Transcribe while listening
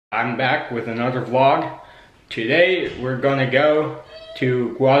I'm back with another vlog. Today we're gonna go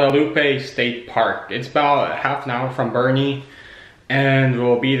to Guadalupe State Park. It's about half an hour from Bernie and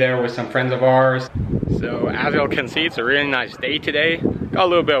we'll be there with some friends of ours. So as you can see, it's a really nice day today. Got a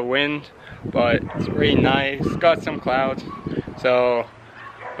little bit of wind, but it's really nice. Got some clouds. So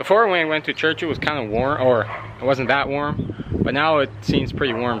before when I went to church it was kind of warm, or it wasn't that warm, but now it seems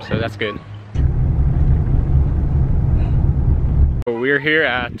pretty warm, so that's good. We're here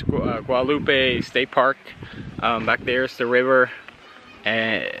at Guadalupe State Park. Back there's the river,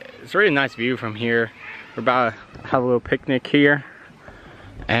 and it's a really nice view from here. We're about to have a little picnic here,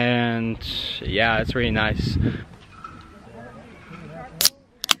 and yeah, it's really nice.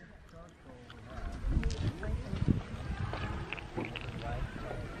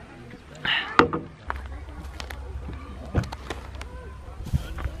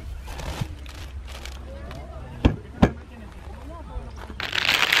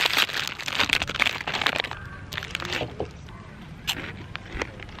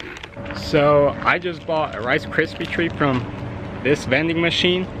 So I just bought a Rice Krispie treat from this vending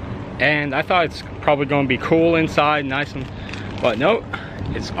machine, and I thought it's probably going to be cool inside, nice, and but nope,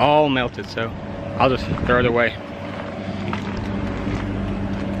 it's all melted, so I'll just throw it away.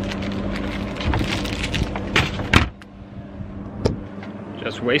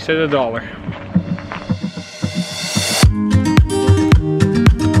 Just wasted $1.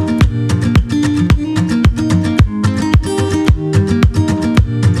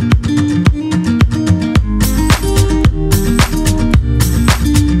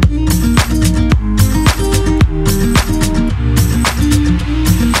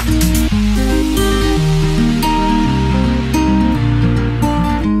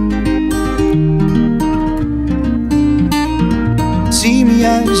 See me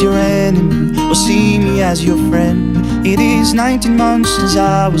as your enemy, or see me as your friend. It is 19 months since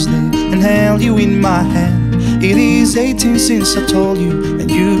I was there and held you in my hand. It is 18 since I told you, and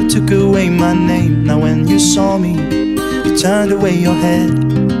you took away my name. Now when you saw me, you turned away your head.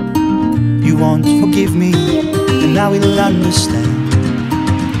 You won't forgive me, and I will understand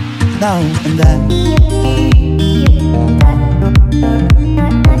now and then.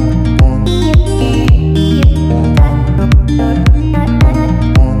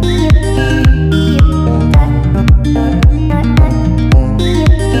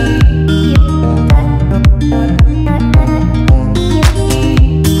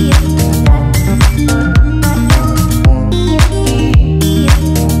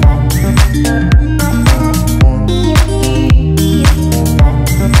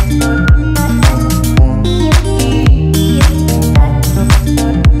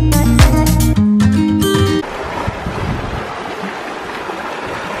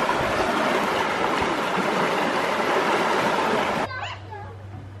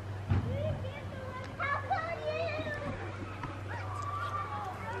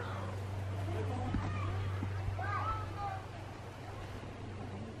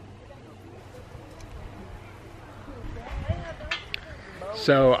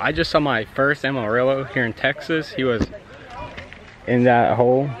 So I just saw my first Amarillo here in Texas. He was in that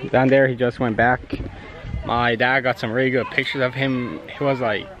hole down there. He just went back. My dad got some really good pictures of him. He was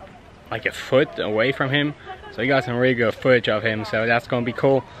like a foot away from him, so he got some really good footage of him, so that's gonna be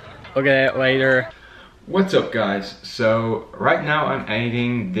cool. Look at it later. What's up, guys? So right now I'm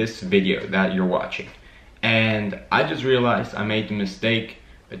editing this video that you're watching, and I just realized I made the mistake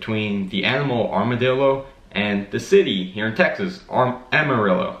between the animal armadillo and the city here in Texas,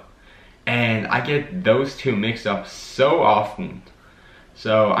 Amarillo, and I get those two mixed up so often.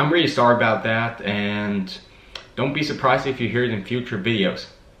 So I'm really sorry about that, and don't be surprised if you hear it in future videos.